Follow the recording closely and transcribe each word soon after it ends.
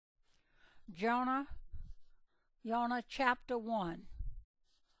Jonah, Yonah chapter 1.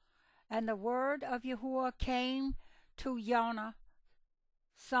 And the word of YHWH came to Yonah,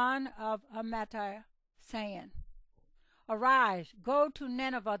 son of Amittai, saying, Arise, go to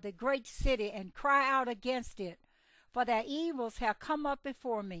Nineveh, the great city, and cry out against it, for their evils have come up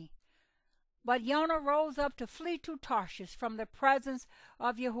before me. But Yonah rose up to flee to Tarshish from the presence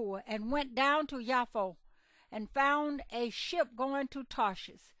of YHWH, and went down to Jaffa, and found a ship going to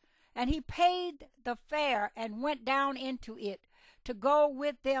Tarshish. And he paid the fare, and went down into it, to go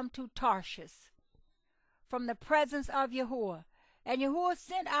with them to Tarshish from the presence of YHWH. And YHWH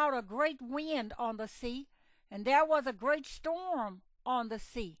sent out a great wind on the sea, and there was a great storm on the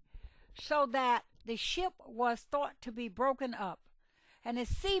sea, so that the ship was thought to be broken up. And the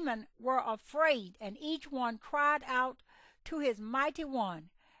seamen were afraid, and each one cried out to his mighty one,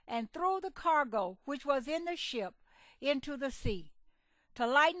 and threw the cargo which was in the ship into the sea, to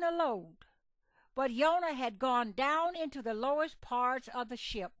lighten the load. But Jonah had gone down into the lowest parts of the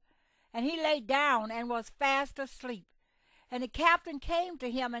ship, and he lay down and was fast asleep. And the captain came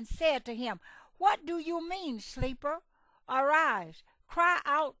to him and said to him, What do you mean, sleeper? Arise, cry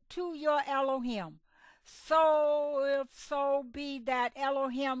out to your Elohim. So if so be that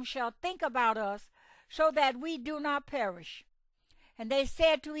Elohim shall think about us, so that we do not perish. And they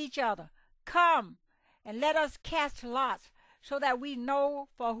said to each other, Come, and let us cast lots, so that we know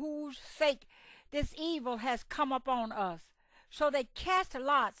for whose sake this evil has come upon us. So they cast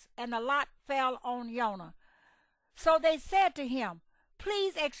lots, and the lot fell on Jonah. So they said to him,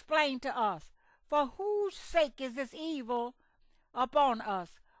 Please explain to us, for whose sake is this evil upon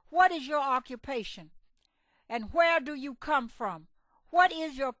us? What is your occupation? And where do you come from? What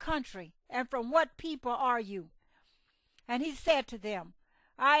is your country? And from what people are you? And he said to them,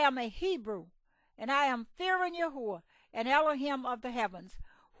 I am a Hebrew, and I am fearing YHWH, and Elohim of the heavens,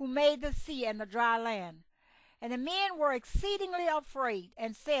 who made the sea and the dry land. And the men were exceedingly afraid,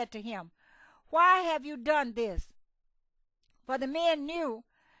 and said to him, Why have you done this? For the men knew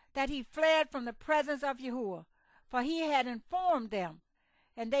that he fled from the presence of YHWH, for he had informed them.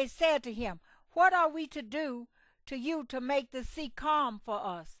 And they said to him, What are we to do to you to make the sea calm for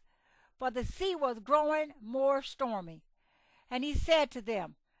us? For the sea was growing more stormy. And he said to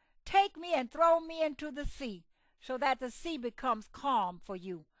them, Take me and throw me into the sea, so that the sea becomes calm for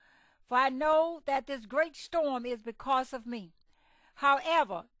you. For I know that this great storm is because of me.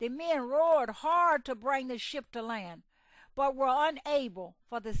 However, the men roared hard to bring the ship to land, but were unable,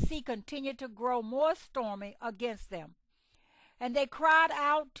 for the sea continued to grow more stormy against them. And they cried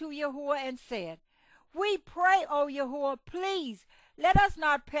out to YHWH and said, We pray, O YHWH, please let us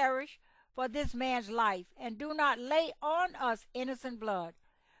not perish for this man's life, and do not lay on us innocent blood.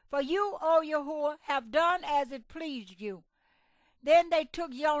 For you, O YHWH, have done as it pleased you. Then they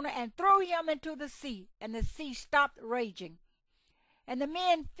took Jonah and threw him into the sea, and the sea stopped raging. And the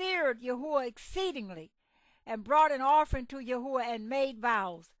men feared YHWH exceedingly, and brought an offering to YHWH and made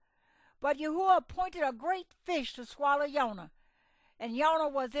vows. But YHWH appointed a great fish to swallow Jonah, and Jonah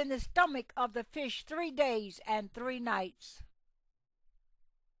was in the stomach of the fish 3 days and 3 nights.